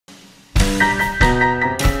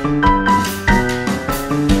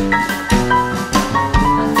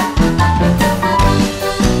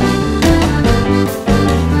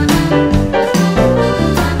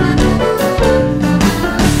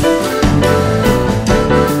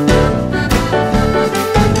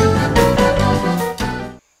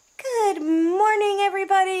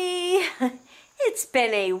It's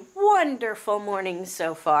been a wonderful morning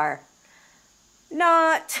so far.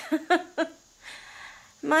 Not.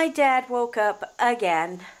 My dad woke up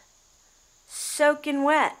again, soaking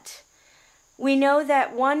wet. We know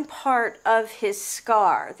that one part of his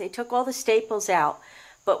scar, they took all the staples out,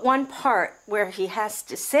 but one part where he has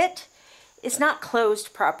to sit is not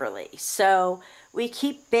closed properly. So we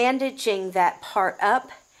keep bandaging that part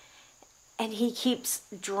up, and he keeps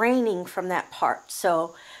draining from that part.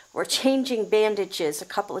 So we're changing bandages a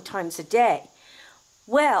couple of times a day.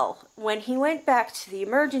 Well, when he went back to the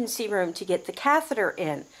emergency room to get the catheter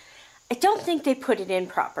in, I don't think they put it in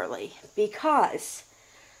properly, because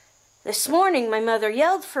this morning my mother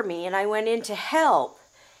yelled for me and I went in to help,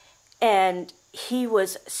 and he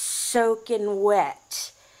was soaking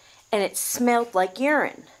wet and it smelled like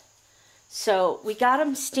urine. So we got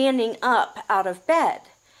him standing up out of bed,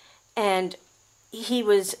 and he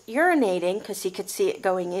was urinating because he could see it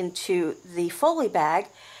going into the Foley bag,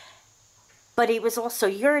 but he was also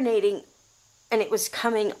urinating and it was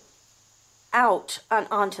coming out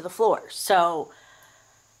onto the floor. So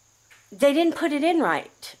they didn't put it in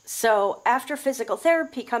right. So after physical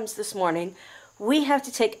therapy comes this morning, we have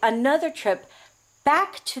to take another trip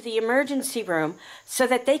back to the emergency room so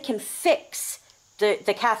that they can fix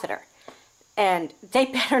the catheter. And they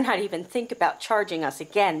better not even think about charging us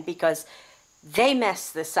again, because they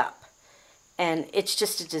messed this up, and it's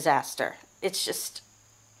just a disaster. It's just,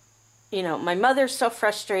 you know, my mother's so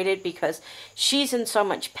frustrated because she's in so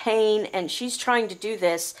much pain, and she's trying to do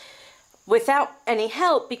this without any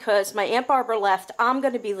help because my Aunt Barbara left, I'm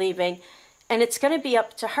going to be leaving, and it's going to be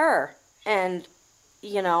up to her. And,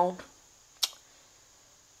 you know,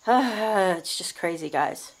 it's just crazy,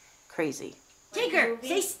 guys. Crazy. Tigger,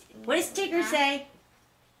 say, what does Tigger say?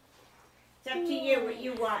 It's up to you what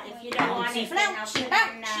you want. If you don't want it, then I'll put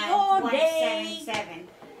on 177.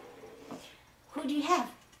 Who do you have?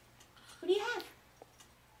 Who do you have?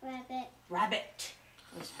 Rabbit. Rabbit.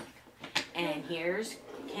 And here's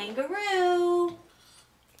Kangaroo.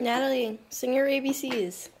 Natalie, sing your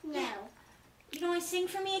ABCs. No. You don't want to sing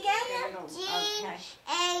for me again? G-H-I-J-K-N-O-P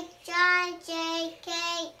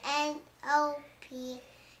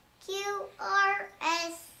Q-R-S-T-U-B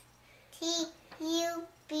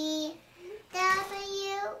W-X-Y-N-Z.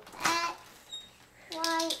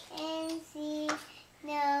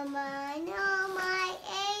 No my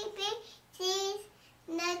ABCs,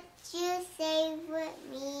 not you say with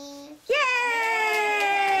me.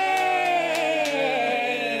 Yay!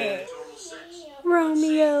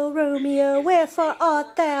 Romeo, Romeo, wherefore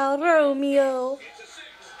art thou, Romeo?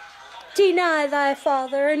 Deny thy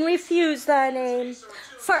father and refuse thy name,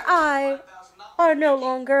 for I are no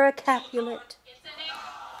longer a Capulet.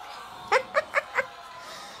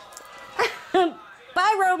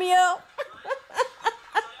 Bye, Romeo.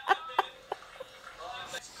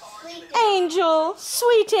 Angel,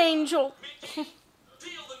 sweet angel.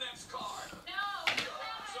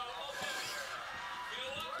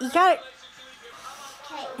 You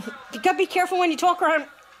gotta be careful when you talk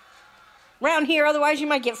around here, otherwise you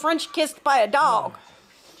might get French kissed by a dog.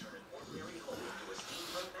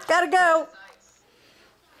 Gotta go.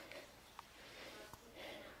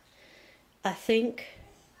 I think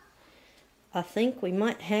we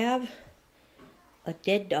might have a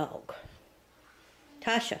dead dog.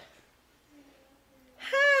 Tasha.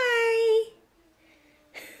 Hi.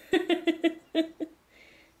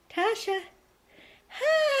 Tasha.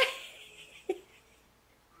 Hi.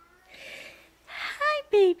 Hi,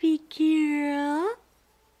 baby girl.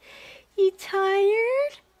 You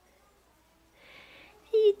tired?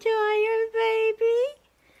 You tired,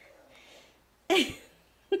 baby?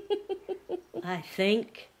 I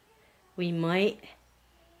think we might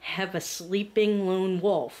have a sleeping lone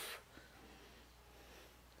wolf.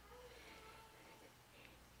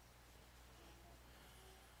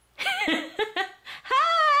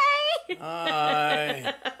 Hi!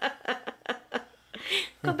 Hi.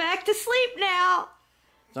 Go back to sleep now.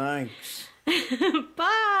 Thanks.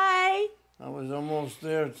 Bye. I was almost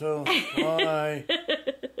there too. Bye.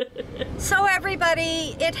 So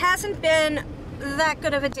everybody, it hasn't been that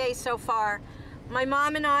good of a day so far. My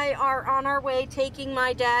mom and I are on our way taking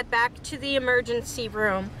my dad back to the emergency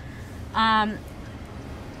room.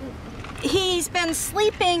 he's been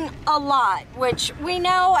sleeping a lot, which we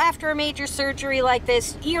know after a major surgery like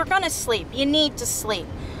this, you're gonna sleep. You need to sleep.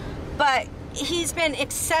 But he's been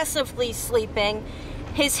excessively sleeping.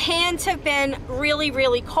 His hands have been really,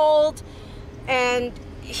 really cold, and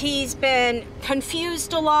he's been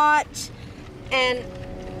confused a lot. And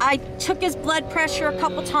I took his blood pressure a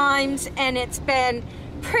couple times, and it's been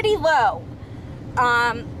pretty low.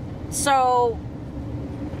 So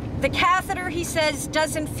the catheter, he says,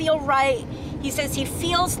 doesn't feel right. He says he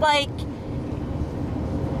feels like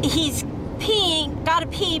he's peeing, gotta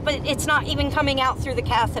pee, but it's not even coming out through the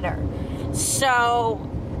catheter. So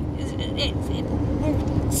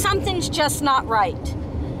something's just not right.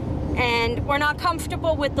 And we're not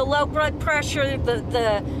comfortable with the low blood pressure,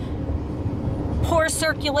 the poor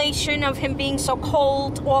circulation of him being so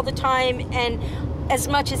cold all the time, and as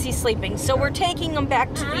much as he's sleeping. So we're taking him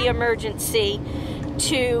back to the emergency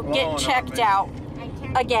to get checked out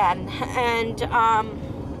again. And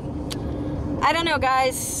I don't know,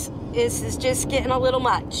 guys, this is just getting a little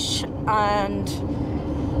much.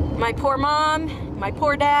 And my poor mom, my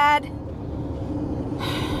poor dad,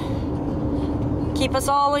 keep us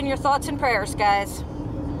all in your thoughts and prayers, guys.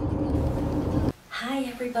 Hi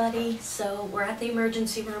everybody. So we're at the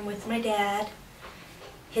emergency room with my dad.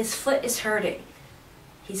 His foot is hurting.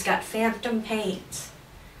 He's got phantom pains.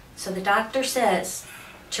 So the doctor says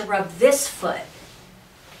to rub this foot,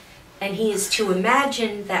 and he is to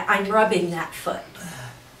imagine that I'm rubbing that foot.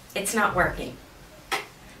 It's not working.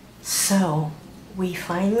 So we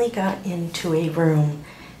finally got into a room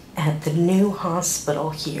at the new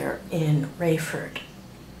hospital here in Rayford,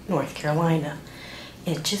 North Carolina.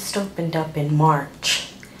 It just opened up in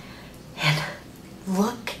March. And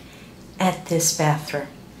look at this bathroom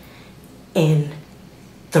in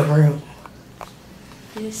the room.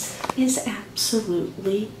 This is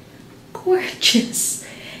absolutely gorgeous.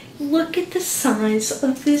 Look at the size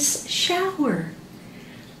of this shower.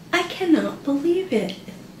 I cannot believe it.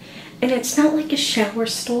 And it's not like a shower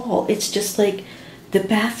stall. It's just like the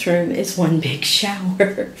bathroom is one big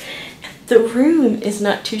shower. The room is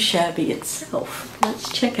not too shabby itself.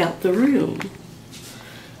 Let's check out the room.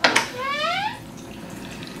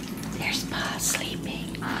 There's Pa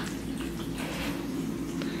sleeping.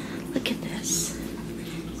 Look at this.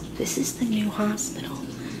 This is the new hospital.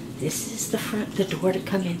 This is the door to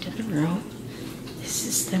come into the room. This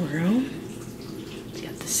is the room. It's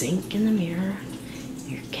got the sink and the mirror,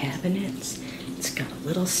 your cabinets. It's got a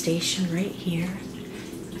little station right here,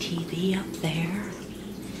 TV up there.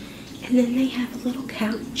 And then they have a little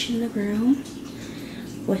couch in the room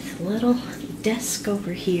with a little desk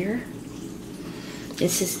over here.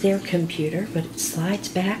 This is their computer, but it slides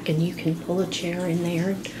back and you can pull a chair in there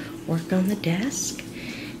and work on the desk.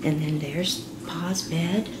 And then there's Pa's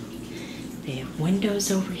bed. They have windows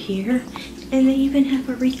over here, and they even have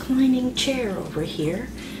a reclining chair over here.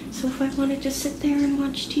 So if I wanted to sit there and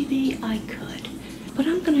watch TV, I could. But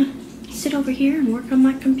I'm gonna sit over here and work on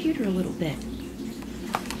my computer a little bit.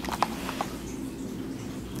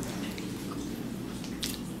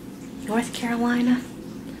 North Carolina,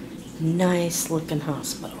 nice looking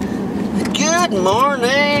hospital. Good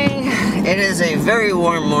morning. It is a very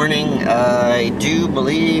warm morning. I do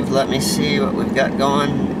believe, let me see what we've got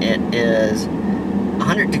going. It is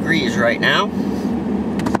 100 degrees right now.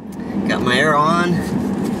 Got my air on.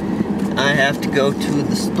 I have to go to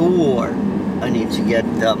the store. I need to get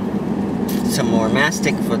some more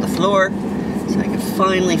mastic for the floor so I can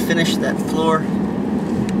finally finish that floor.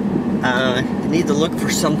 I need to look for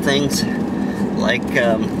some things like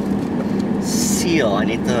seal. I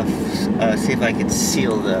need to see if I can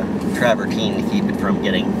seal the travertine to keep it from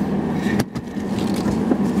getting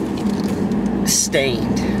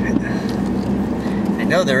stained. I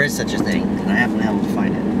know there is such a thing, and I haven't been able to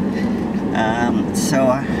find it. So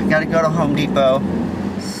I gotta go to Home Depot.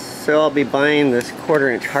 So I'll be buying this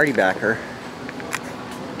 1/4-inch hardy backer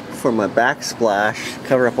for my backsplash,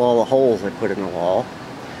 cover up all the holes I put in the wall.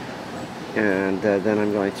 And then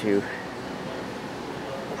I'm going to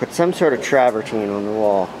put some sort of travertine on the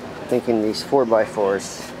wall. I'm thinking these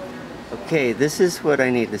 4x4s. Okay, this is what I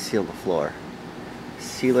need to seal the floor.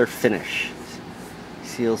 Sealer finish.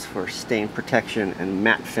 Seals for stain protection and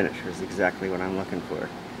matte finish is exactly what I'm looking for.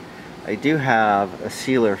 I do have a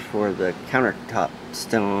sealer for the countertop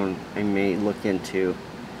stone I may look into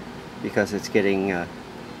because it's getting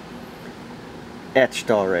etched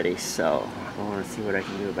already, so I want to see what I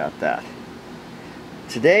can do about that.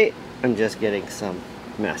 Today, I'm just getting some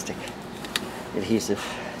mastic adhesive.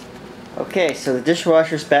 Okay, so the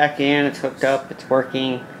dishwasher's back in, it's hooked up, it's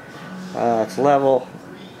working, it's level.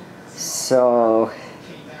 So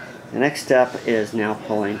the next step is now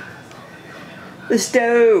pulling The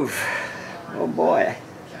stove. Oh boy.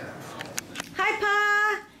 Hi,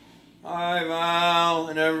 Pa. Hi, Val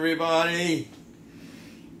and everybody.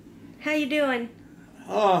 How you doing?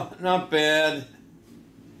 Oh, not bad.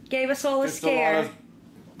 Gave us all a Just scare. a lot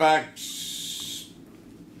of back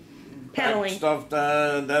Pedaling. stuff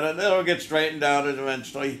that'll get straightened out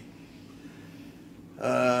eventually.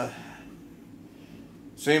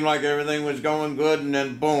 Seemed like everything was going good, and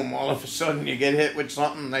then boom, all of a sudden you get hit with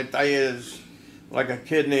something they tell you is like a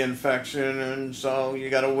kidney infection, and so you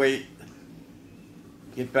gotta wait,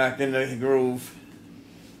 get back in the groove.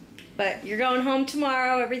 But you're going home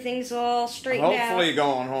tomorrow. Everything's all straightened out. Hopefully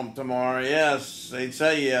going home tomorrow, yes. They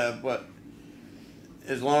say but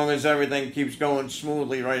as long as everything keeps going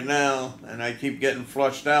smoothly right now, and I keep getting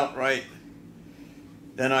flushed out right,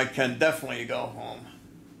 then I can definitely go home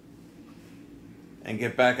and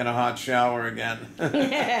get back in a hot shower again.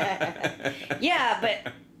 Yeah,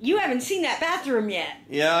 but you haven't seen that bathroom yet.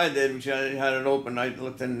 Yeah, I did. I had it open. I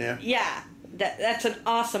looked in there. Yeah, that's an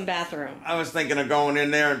awesome bathroom. I was thinking of going in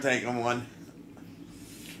there and taking one.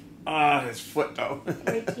 Ah, his foot though.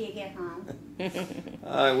 Wait till you get home.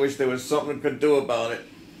 I wish there was something I could do about it.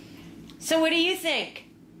 So what do you think?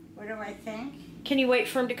 What do I think? Can you wait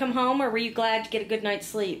for him to come home, or were you glad to get a good night's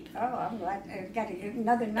sleep? Oh, I'm glad I got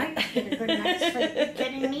another night to get a good night's sleep. Are you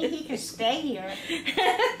kidding me? He could stay here.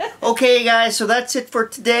 Okay, guys, so that's it for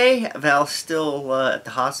today. Val's still at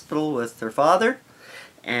the hospital with her father.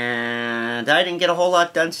 And I didn't get a whole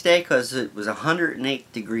lot done today because it was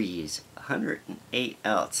 108 degrees. 108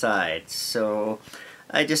 outside. So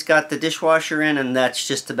I just got the dishwasher in, and that's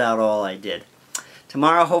just about all I did.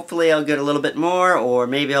 Tomorrow, hopefully, I'll get a little bit more, or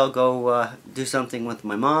maybe I'll go do something with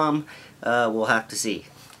my mom. We'll have to see.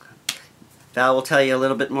 Val will tell you a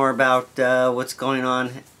little bit more about what's going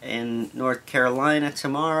on in North Carolina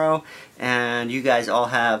tomorrow. And you guys all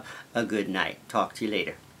have a good night. Talk to you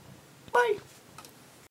later. Bye.